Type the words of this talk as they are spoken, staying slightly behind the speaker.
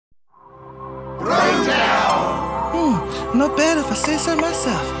Not bad if I say so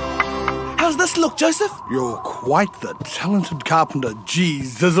myself. How's this look, Joseph? You're quite the talented carpenter, G.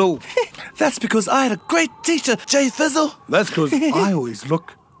 Zizzle. That's because I had a great teacher, J. Fizzle. That's because I always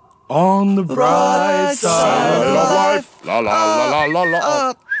look on the bright side of life. La la la la la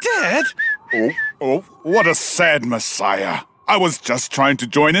la. Dad? Oh, what a sad Messiah. I was just trying to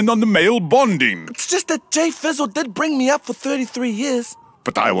join in on the male bonding. It's just that J. Fizzle did bring me up for 33 years.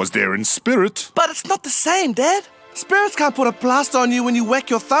 But I was there in spirit. But it's not the same, Dad. Spirits can't put a plaster on you when you whack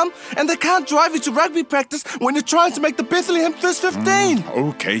your thumb, and they can't drive you to rugby practice when you're trying to make the Bethlehem First 15.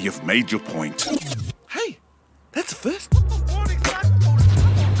 Okay, you've made your point. Hey, that's a first.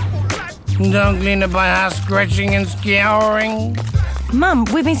 Don't clean up my house scratching and scouring. Mum,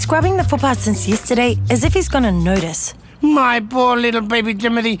 we've been scrubbing the footpath since yesterday, as if he's gonna notice. My poor little baby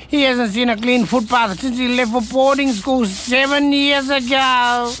Timothy, he hasn't seen a clean footpath since he left for boarding school 7 years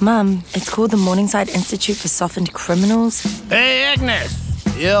ago. Mum, it's called the Morningside Institute for Softened Criminals. Hey, Agnes,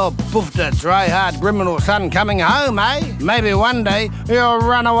 your poofed dry-hard criminal son coming home, eh? Maybe one day your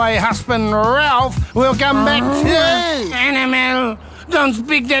runaway husband Ralph will come back too. Animal, don't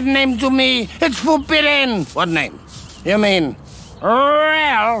speak that name to me. It's forbidden. What name? You mean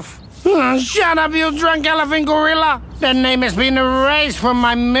Ralph? Shut up, you drunk elephant gorilla. That name has been erased from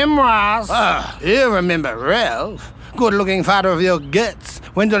my memoirs. You remember Ralph? Good-looking father of your guts.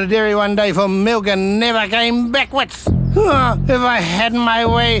 Went to the dairy one day for milk and never came backwards. If I had my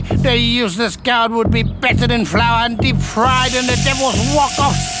way, the useless coward would be battered in flour and deep-fried in the devil's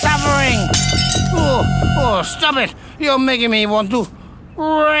walk-off suffering. Oh, stop it. You're making me want to...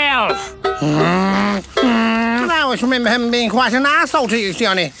 Ralph! I always remember him being quite an arsehole to you,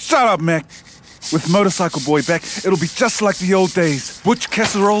 Sione. Shut up, Mac. With Motorcycle Boy back, it'll be just like the old days. Butch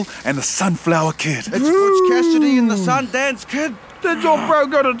Casserole and the Sunflower Kid. It's Butch Cassidy and the Sundance Kid. Did your bro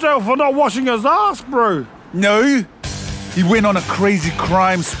go to jail for not washing his ass, bro? No. He went on a crazy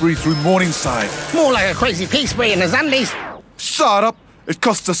crime spree through Morningside. More like a crazy pee spree in his undies. Shut up. It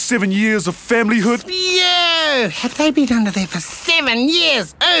cost us 7 years of familyhood. Yeah! Have they been under there for 7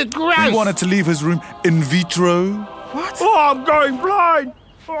 years? Oh, gross! He wanted to leave his room in vitro. What? Oh, I'm going blind!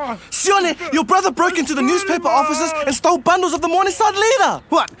 Sione, your brother broke into the newspaper offices and stole bundles of the Morningside Leader.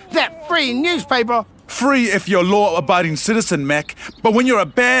 What? That free newspaper? Free if you're a law-abiding citizen, Mac. But when you're a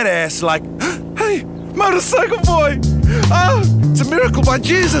badass like, hey, Motorcycle Boy! Oh, it's a miracle by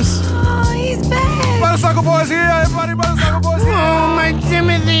Jesus! Oh, he's back! Motorcycle Boy's here, everybody! Motorcycle Boy's here! Oh, my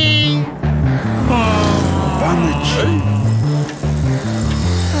Timothy!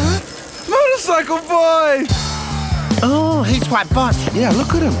 Motorcycle Boy! Oh, he's quite boss. Yeah,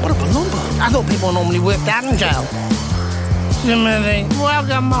 look at him. What a balumba. I thought people normally worked out in jail. Timothy,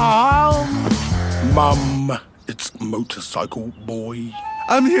 welcome home. Mum, it's Motorcycle Boy.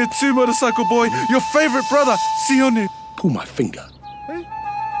 I'm here too, Motorcycle Boy. Your favorite brother, Sione. Pull my finger. Hey?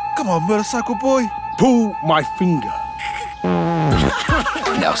 Come on, Motorcycle Boy. Pull my finger.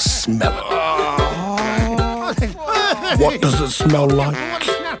 Now smell it. What does it smell like?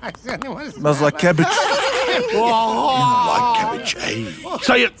 Smells like cabbage. You like cabbage, eh?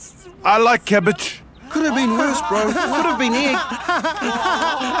 Say it. I like cabbage. Could have been worse, bro. Could have been egg.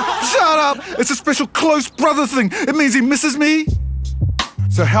 Shut up! It's a special close brother thing. It means he misses me.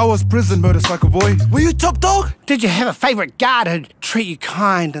 So how was prison, Motorcycle Boy? Were you top dog? Did you have a favourite guard who'd treat you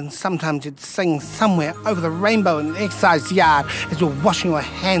kind and sometimes you'd sing somewhere over the rainbow in the exercise yard as you're washing your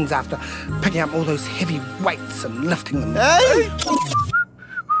hands after picking up all those heavy weights and lifting them? Hey!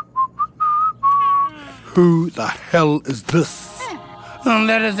 Who the hell is this? And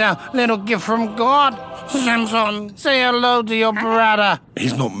that is our little gift from God. Samson, say hello to your brother.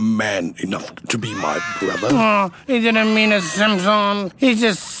 He's not man enough to be my brother. Oh, he didn't mean it, Samson. He's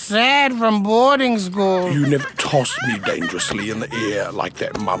just sad from boarding school. You never tossed me dangerously in the air like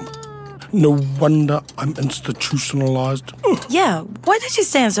that, Mum. No wonder I'm institutionalized. Yeah, why did you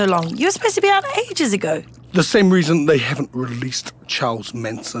stand so long? You were supposed to be out ages ago. The same reason they haven't released Charles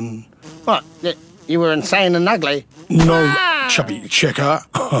Manson. What? You were insane and ugly? No, chubby checker.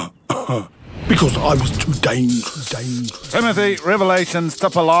 Because I was too dangerous. Timothy, revelations to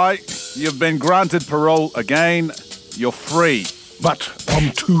polite. You've been granted parole again. You're free. But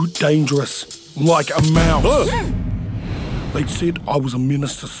I'm too dangerous. Like a mouse. They said I was a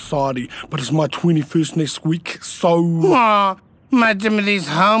menace to society, but it's my 21st next week, so... Oh, my Timothy's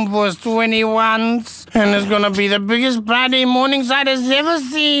home for his 21s, and it's gonna be the biggest party Morningside has ever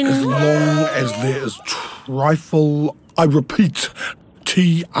seen. As long as there is trifle, I repeat,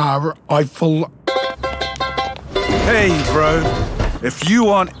 T-R-Eiffel. Hey, bro. If you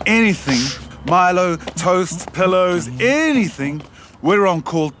want anything, Milo, toast, pillows, anything, We're on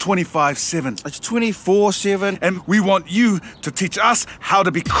call 25/7. It's 24/7. And we want you to teach us how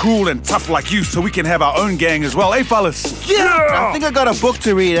to be cool and tough like you so we can have our own gang as well. Eh, fellas? Yeah! I think I got a book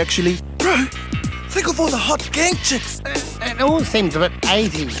to read, actually. Bro, think of all the hot gang chicks. It all seems a bit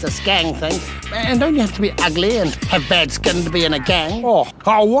 80s, this gang thing. And don't you have to be ugly and have bad skin to be in a gang? Oh,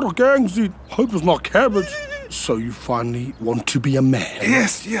 what a gang's it? Hope it's not cabbage. So you finally want to be a man?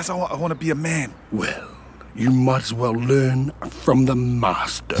 Yes, I want to be a man. Well, you might as well learn from the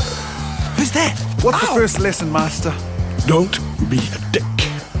master. Who's that? What's the first lesson, master? Don't be a dick.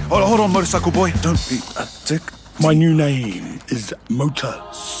 Hold on, motorcycle boy. Don't be a dick. My new name is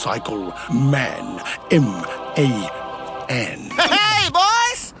Motorcycle Man. M-A-N. Hey,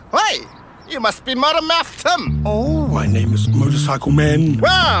 boys! Hey, you must be Mother Mouth Tim. Oh, my name is Motorcycle Man.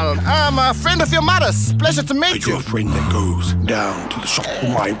 Well, I'm a friend of your mother's. Pleasure to Are meet you you. a friend that goes down to the shop for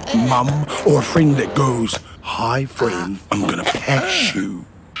my mum, or a friend that goes, hi friend, I'm gonna pass you?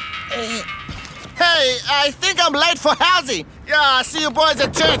 Hey, I think I'm late for housing. Yeah, I see you boys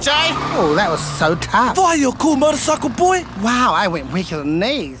at church, eh? Oh, that was so tough. Boy, you're a cool motorcycle boy. Wow, I went weaker than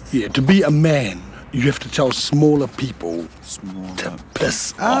these. Yeah, to be a man, you have to tell smaller people to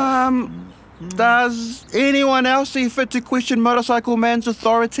piss off. Does anyone else see fit to question Motorcycle Man's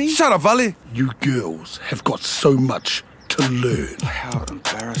authority? Shut up, Valley. You girls have got so much to learn. How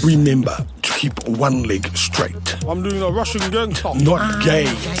embarrassing. Remember to keep one leg straight. I'm doing a Russian gang talk. Not gay,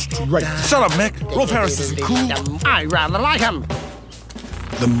 straight. Shut up, Mac. Rolf Harris isn't cool. I rather like him.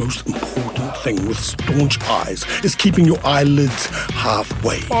 The most important thing with staunch eyes is keeping your eyelids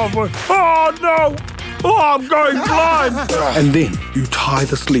halfway. Oh no! Oh, I'm going blind! And then you tie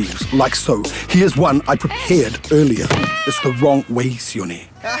the sleeves like so. Here's one I prepared earlier. It's the wrong way, Sione.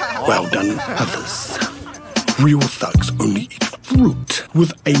 Well done, others. Real thugs only eat fruit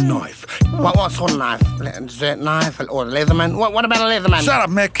with a knife. What sort of knife? Dessert knife or a Leatherman? What about a Leatherman? Shut up,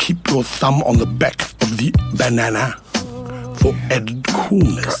 Mac. Keep your thumb on the back of the banana for added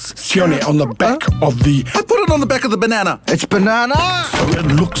coolness. Sione, on the back of the... I put it on the back of the banana. It's banana. So it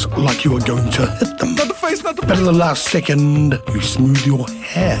looks like you are going to hit them. Not the face, not the But at the last second, you smooth your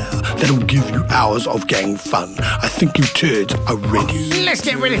hair. That'll give you hours of gang fun. I think you turds are ready. Let's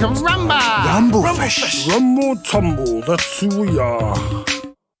get ready to rumble. Rumblefish. Rumble tumble, that's who we are.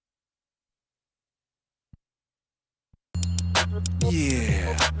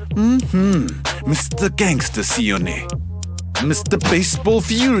 Yeah. Mr. Gangster Sione. Mr. Baseball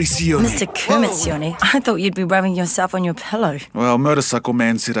Fury Sione. Mr. Kermit, Sione, I thought you'd be rubbing yourself on your pillow. Well, Motorcycle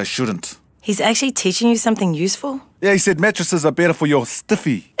Man said I shouldn't. He's actually teaching you something useful? Yeah, he said mattresses are better for your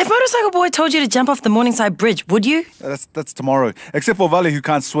stiffy. If Motorcycle Boy told you to jump off the Morningside Bridge, would you? That's tomorrow. Except for Valley, who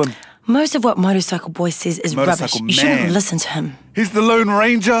can't swim. Most of what Motorcycle Boy says is rubbish. Motorcycle You shouldn't Man. listen to him. He's the Lone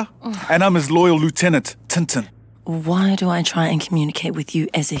Ranger, and I'm his loyal lieutenant, Tintin. Why do I try and communicate with you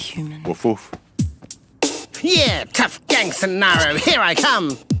as a human? Woof woof. Yeah, tough gang scenario. Here I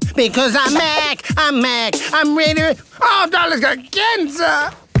come. Because I'm Mac. I'm ready. Oh, dollars got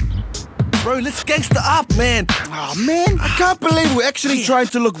cancer. Bro, let's gangster up, man. Oh, man, I can't believe we're actually trying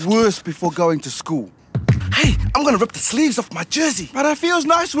to look worse before going to school. Hey, I'm gonna rip the sleeves off my jersey. But it feels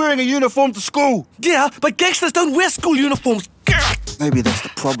nice wearing a uniform to school. Yeah, but gangsters don't wear school uniforms. Maybe that's the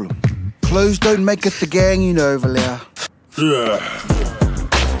problem. Clothes don't make it the gang, you know, Valera. Yeah.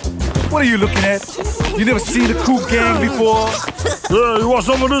 What are you looking at? You never seen a cool gang before? Yeah, you want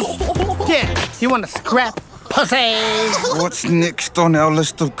some of this? Yeah, you want to scrap? Pussy. What's next on our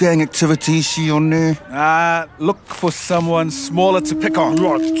list of gang activities, Sione? Look for someone smaller to pick on.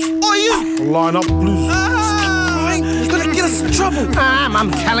 Right. Oh, you! Line up, please. You're gonna get us in trouble.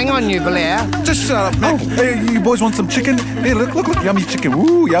 I'm telling on you, Blair. Just shut up, Mac. Hey, you boys want some chicken? Hey, look. Yummy chicken.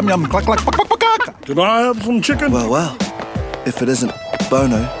 Woo, yum, yum. Cluck, cluck, cluck, cluck, cluck. Can I have some chicken? Well, if it isn't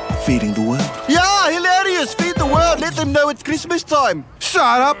Bono feeding the world. Yeah, hilarious! Feed the world, let them know it's Christmas time. Shut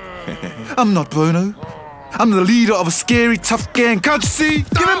up. I'm not Bono. I'm the leader of a scary, tough gang. Can't you see?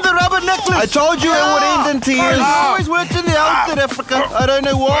 Give him the rubber necklace! I told you it would end in tears. It always worked in the old South Africa. I don't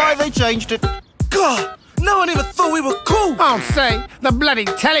know why they changed it. God, no one ever thought we were cool. I'll say, the bloody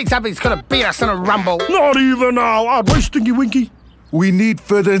Teletubby's gonna beat us in a rumble. Not even now. I'd wait, Stinky Winky. We need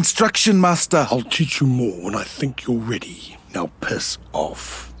further instruction, Master. I'll teach you more when I think you're ready. Now piss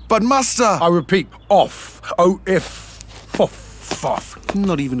off. But, Master... I repeat, off. O-F. Foff.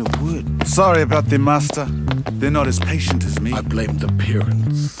 Not even a word. Sorry about them, Master. They're not as patient as me. I blame the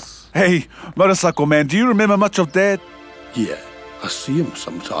parents. Hey, Motorcycle Man, do you remember much of Dad? Yeah, I see him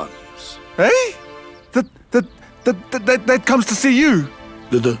sometimes. Hey? That comes to see you.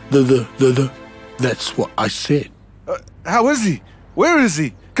 That's what I said. How is he? Where is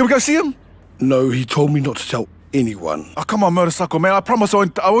he? Can we go see him? No, he told me not to tell anyone. Oh, come on, motorcycle man. I promise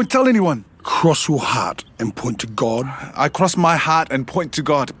I won't tell anyone. Cross your heart and point to God. I cross my heart and point to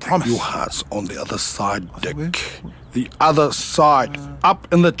God. Promise. Your heart's on the other side, Dick. The other side. Up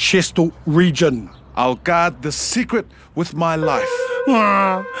in the chestal region. I'll guard the secret with my life.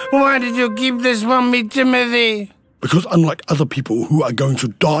 Why did you keep this from me, Timothy? Because unlike other people who are going to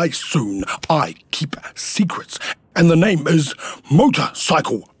die soon, I keep secrets. And the name is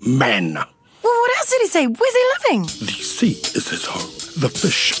Motorcycle Man. Well, what else did he say? Where's he living? The sea is his home. The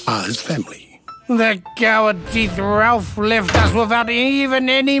fish are his family. The coward-teeth Ralph left us without even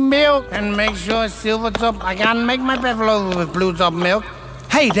any milk. And make sure Silvertop, I can't make my buffalo with blue top milk.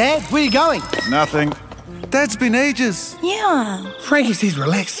 Hey, Dad, where you going? Nothing. Dad's been ages. Yeah. Frankie says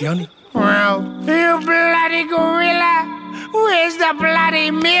relax, Sione. Ralph, you bloody gorilla! Where's the bloody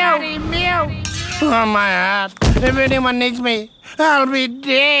milk? Oh, my heart. If anyone needs me, I'll be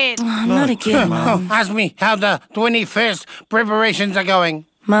dead. Oh, not again, Mum. Ask me how the 21st preparations are going.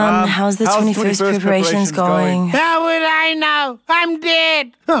 Mum, how's the 21st preparations going? How would I know? I'm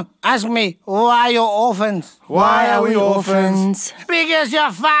dead. Ask me, why you're orphans? Why are we orphans? Because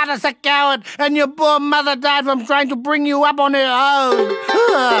your father's a coward and your poor mother died from trying to bring you up on her own.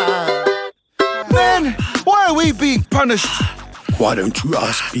 Man, why are we being punished? Why don't you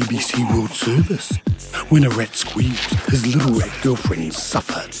ask BBC World Service? When a rat squeals, his little rat girlfriends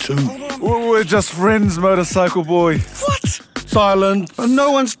suffer too. We're just friends, motorcycle boy. What? Silence.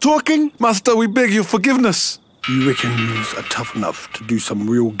 No one's talking? Master, we beg your forgiveness. You reckon yous are tough enough to do some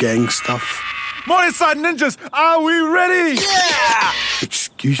real gang stuff? Morningside ninjas, are we ready? Yeah!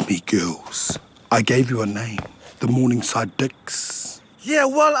 Excuse me, girls. I gave you a name. The Morningside Dicks. Yeah,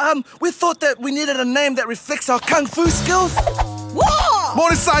 well, we thought that we needed a name that reflects our kung fu skills. Whoa!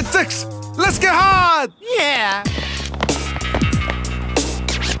 Morningside dicks, let's get hard! Yeah.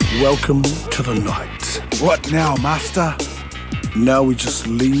 Welcome to the night. What now, master? Now we just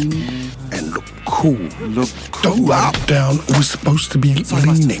lean and look cool. Look Don't write it down. We're supposed to be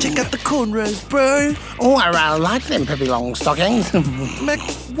leaning. Check out the cornrows, bro. Oh, I rather like them peppy long stockings. Mac,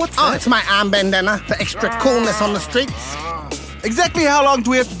 what's Oh, that? it's my armband, Anna, for extra coolness on the streets. Exactly how long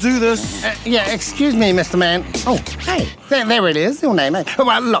do we have to do this? Yeah, excuse me, Mr. Man. Oh, hey, there it is, your name.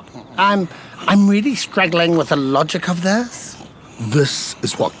 Well, look, I'm really struggling with the logic of this. This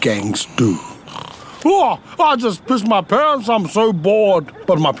is what gangs do. Oh, I just pissed my pants. I'm so bored.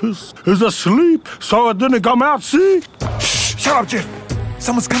 But my piss is asleep, so it didn't come out, see? Shut up, Jeff.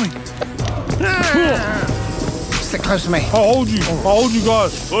 Someone's coming. Stick close to me. I'll hold you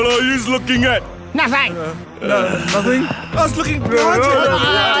guys. What are you looking at? Nothing. Nothing? I was looking behind you.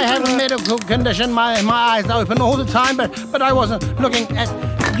 I have a medical condition. My eyes are open all the time, but I wasn't looking at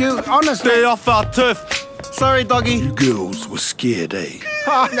you, honestly. Stay off our turf. Sorry, doggy. You girls were scared, eh?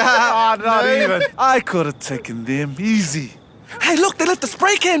 Not even. I could have taken them easy. Hey, look, they left the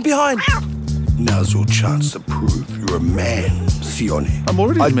spray can behind. Now's your chance to prove you're a man, Sione. I'm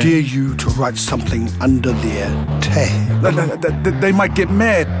already a I man. dare you to write something under their tag. They might get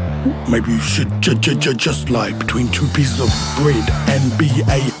mad. Maybe you should just lie between two pieces of bread and be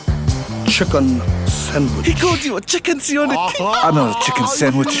a chicken sandwich. He called you a chicken, Sione. I'm not a chicken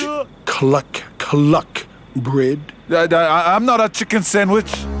sandwich. Cluck, bread. I'm not a chicken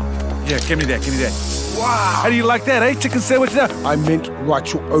sandwich. Yeah, give me that. Wow. How do you like that, eh? Chicken sandwich now? I meant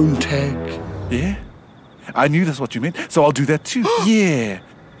write your own tag. Yeah? I knew that's what you meant, so I'll do that too. Yeah.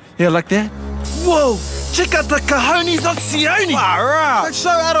 Yeah, like that? Whoa! Check out the cajones on Sione. Wow, that's so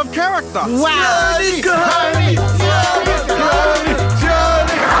out of character. Wow. Sione,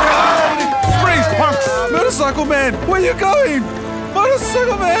 Freeze, punks! Motorcycle man, where you going?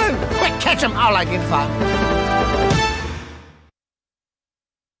 Motorcycle man! Quick, catch him. I'll identify him.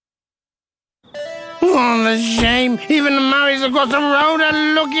 Oh, the shame. Even the Murrays across the road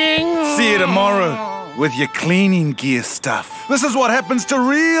are looking. See you tomorrow with your cleaning gear stuff. This is what happens to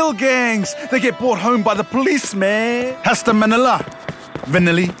real gangs. They get brought home by the police, man. Hasta Manila.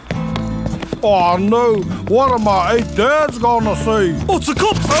 Vanilli. Oh no, what am I 8 dads gonna say? Oh, it's a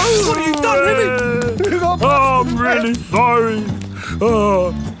cop! Oh, what have you done, really? I'm really sorry.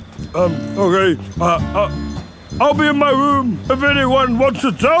 Okay. I'll be in my room if anyone wants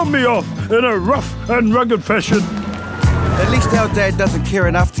to tell me off in a rough and rugged fashion. At least our dad doesn't care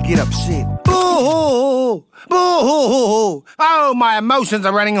enough to get upset. Boo-hoo! Boo-hoo-hoo! Oh, my emotions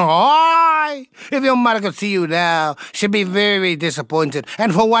are running high. If your mother could see you now, she'd be very disappointed.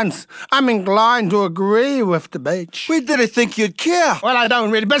 And for once, I'm inclined to agree with the bitch. We didn't think you'd care. Well, I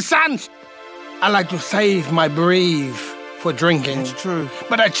don't really. But, sons, I like to save my breath for drinking. It's true.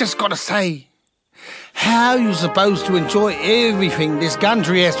 But I just gotta say, how you supposed to enjoy everything this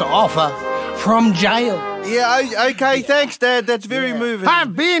country has to offer from jail? Yeah, okay, thanks, Dad. That's very moving.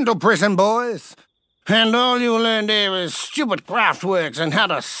 I've been to prison, boys. And all you learned there is stupid craft works and how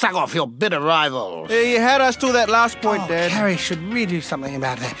to suck off your bitter rivals. Yeah, you had us till that last point, Dad. Carrie should really do something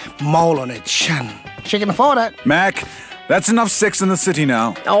about that mole on her chin. She can afford it. Mac, that's enough sex in the city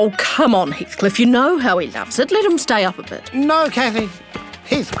now. Oh, come on, Heathcliff. You know how he loves it. Let him stay up a bit. No, Kathy.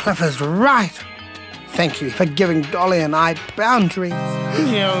 Heathcliff is right. Thank you for giving Dolly and I boundaries.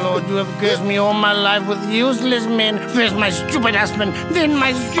 Dear Lord, you have cursed me all my life with useless men. First my stupid husband, then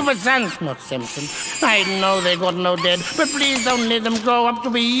my stupid sons. Not Simpson. I know they got no dad, but please don't let them grow up to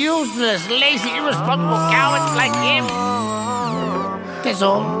be useless, lazy, irresponsible cowards like him. That's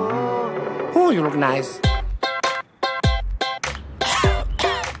all. Oh, you look nice.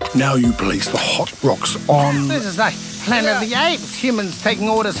 Now you place the hot rocks on. This is like Planet of the Apes. Humans taking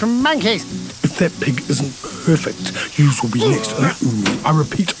orders from monkeys. If that pig isn't perfect, yous will be next in Umu. I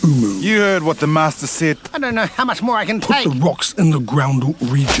repeat, Umu. You heard what the master said. I don't know how much more I can Put take. the rocks in the ground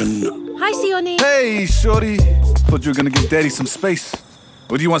region. Hi, Sione. Hey, shorty. Thought you were gonna give Daddy some space.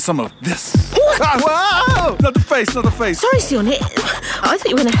 Or do you want some of this? Whoa! Not the face, not the face. Sorry, Sione. I thought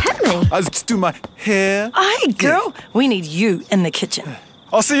you were going to hit me. I was just doing my hair. Aye, girl. We need you in the kitchen.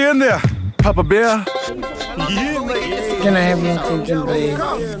 I'll see you in there, Papa Bear. Can I have your attention, please?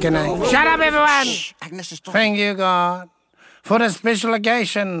 Can I? Shut up, everyone! Thank you, God, for the special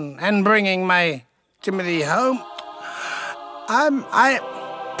occasion and bringing my Timothy home.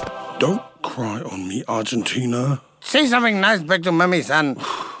 Don't cry on me, Argentina. Say something nice back to Mummy, son.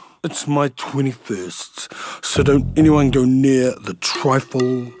 It's my 21st, so don't anyone go near the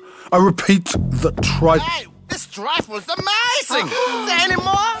trifle. I repeat, the trifle. Hey, this trifle's amazing! Is there any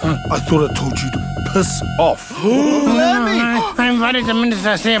more? I thought I told you to piss off. I invited the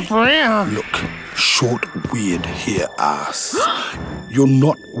minister to say a prayer. Look, short, weird hair ass. You're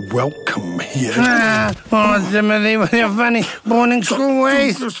not welcome here. Oh, Timothy, with your funny boarding school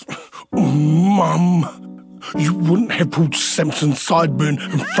ways. Mum, you wouldn't have pulled Samson's sideburn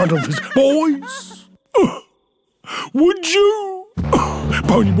in front of his boys? Would you?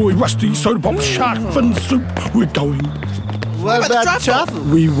 Pony boy, rusty, soda pop, shark fin soup. We're going. What about the trifle?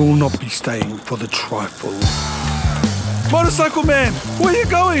 We will not be staying for the trifle. Motorcycle man, where are you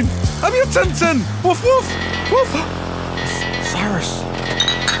going? I'm your Tintin. Woof, woof, woof. Cyrus.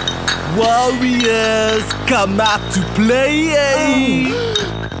 Warriors, come out to play.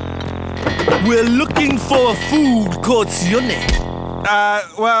 We're looking for a food called Sione.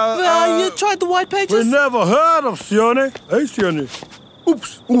 You tried the white pages? We never heard of Sione. Hey, Sione.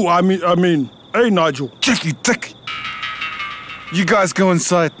 Oops. Oh, I mean, hey, Nigel. Jackie Dick. You guys go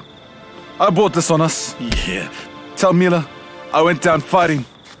inside. I brought this on us. Yeah. Tell Mila I went down fighting.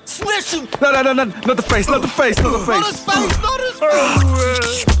 Smash him! No, not the face, not the face, not the Not his face. face, not his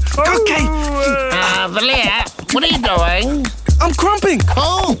face! Okay. Valia, what are you doing? I'm crumping!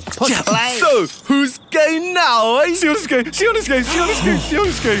 Oh, push play. So, who's gay now, eh? Sione's gay, Sione's gay, Sione's gay,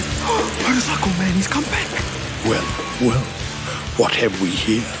 Sione's gay. Motorcycle man, he's come back. Well, what have we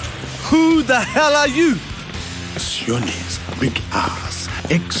here? Who the hell are you? Sione's big ass,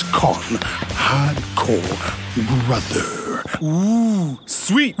 ex-con, hardcore brother. Ooh,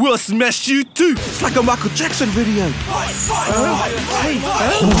 sweet. We'll smash you too. It's like a Michael Jackson video.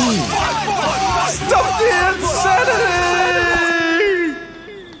 Stop the insanity!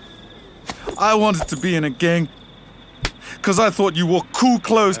 I wanted to be in a gang because I thought you wore cool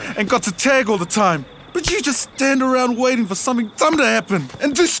clothes and got to tag all the time. But you just stand around waiting for something dumb to happen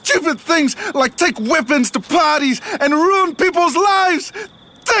and do stupid things like take weapons to parties and ruin people's lives.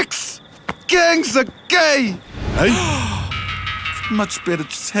 Dicks! Gangs are gay! Hey? It's much better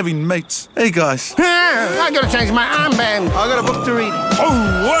just having mates. Hey, guys. I gotta change my armband. I got a book to read.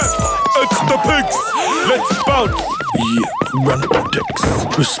 Oh, what? It's the pigs. Let's bounce. Yeah, run dicks.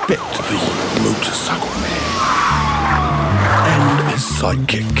 Respect the motorcycle man. And his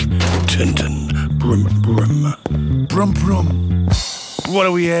sidekick, Tintin. Brum, brum. Brum, brum. What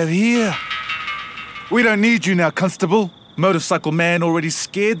do we have here? We don't need you now, Constable. Motorcycle man already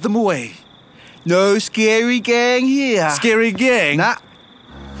scared them away. No scary gang here. Scary gang? Nah.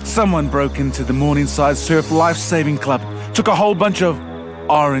 Someone broke into the Morningside Surf Life-Saving Club, took a whole bunch of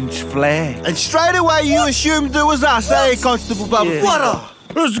orange flags. And straight away you assumed it was us, eh, Constable Bubba? Yeah. What a...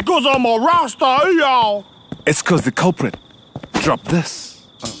 It's because I'm a Rasta, hey, y'all. It's because the culprit dropped this.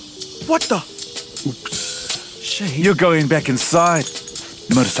 What the... You're going back inside,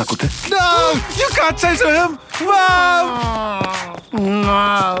 motorcycle dick. No! You can't chase him! Mom!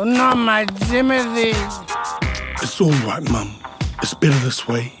 No, not my Timothy. It's all right, Mum. It's better this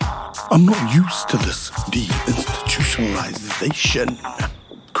way. I'm not used to this deinstitutionalization.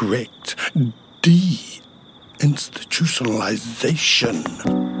 Correct. institutionalization.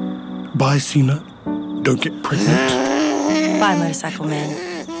 Bye, Sione. Don't get pregnant. Bye, motorcycle man.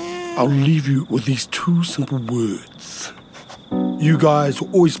 I'll leave you with these 2 simple words. You guys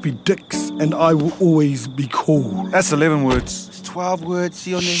will always be dicks, and I will always be cool. That's 11 words. It's 12 words,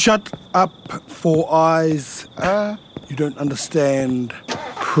 Sione. Shut up, 4 eyes. You don't understand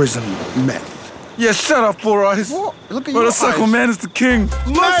prison math. Yeah, shut up, 4 eyes. What? Look at your Motorcycle eyes. man is the king.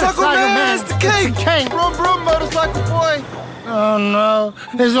 Motorcycle man is the king! Brum, brum, motorcycle boy! Oh no,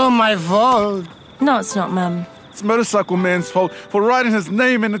 it's all my fault. No, it's not, Mum. It's Motorcycle man's fault for writing his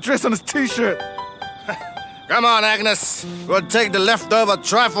name and address on his t-shirt. Come on, Agnes. We'll take the leftover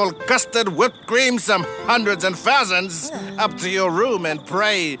trifle, custard, whipped cream, some hundreds and thousands, up to your room and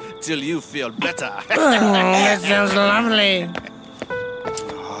pray till you feel better. That sounds lovely.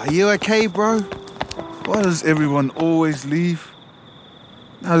 Are you okay, bro? Why does everyone always leave?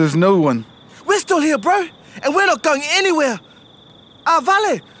 Now there's no one. We're still here, bro, and we're not going anywhere.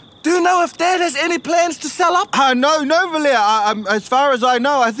 Vale, do you know if Dad has any plans to sell up? No, Valer. As far as I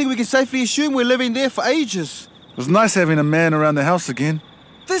know, I think we can safely assume we're living there for ages. It was nice having a man around the house again.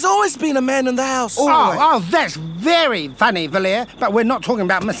 There's always been a man in the house. Oh, that's very funny, Valer. But we're not talking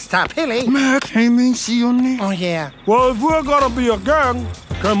about Mr. Pilly. Oh, yeah. Well, if we're gonna be a gang,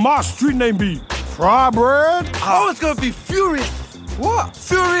 can my street name be Fry Bread? Oh, it's gonna be Furious. What?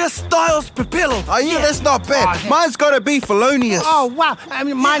 Furious Styles Pupillo. Oh, yeah, that's not bad. Oh, yeah. Mine's gotta be Felonious. Oh, wow. I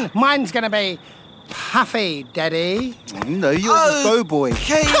mean, mine's gonna be Puffy, Daddy. No, you're the doughboy.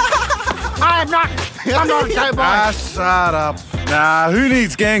 I'm not a doughboy. Shut up. Nah, who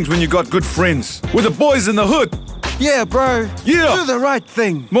needs gangs when you got good friends? We're the boys in the hood. Yeah, bro. Yeah. Do the right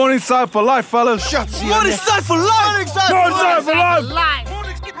thing. Morningside for life, fellas. Shut up. Morningside for life. Morningside for life.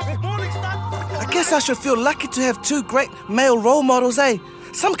 I guess I should feel lucky to have 2 great male role models, eh?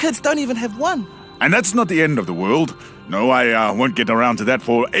 Some kids don't even have one. And that's not the end of the world. No, I won't get around to that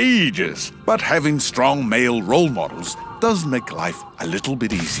for ages. But having strong male role models does make life a little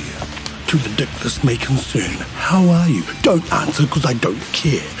bit easier. To the dick this may concern, how are you? Don't answer because I don't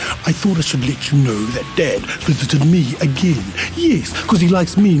care. I thought I should let you know that Dad visited me again. Yes, because he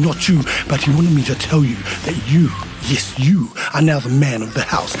likes me, not you. But he wanted me to tell you that you, yes you, are now the man of the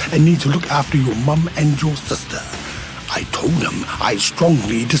house and need to look after your mum and your sister. I told him I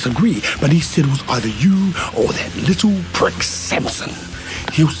strongly disagree, but he said it was either you or that little prick Samson.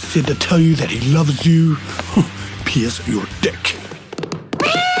 He also said to tell you that he loves you. P.S. You're a dick.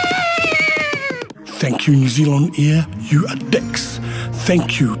 Thank you, New Zealand Air. You are dicks.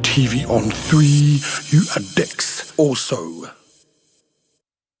 Thank you, TV on 3. You are dicks. Also,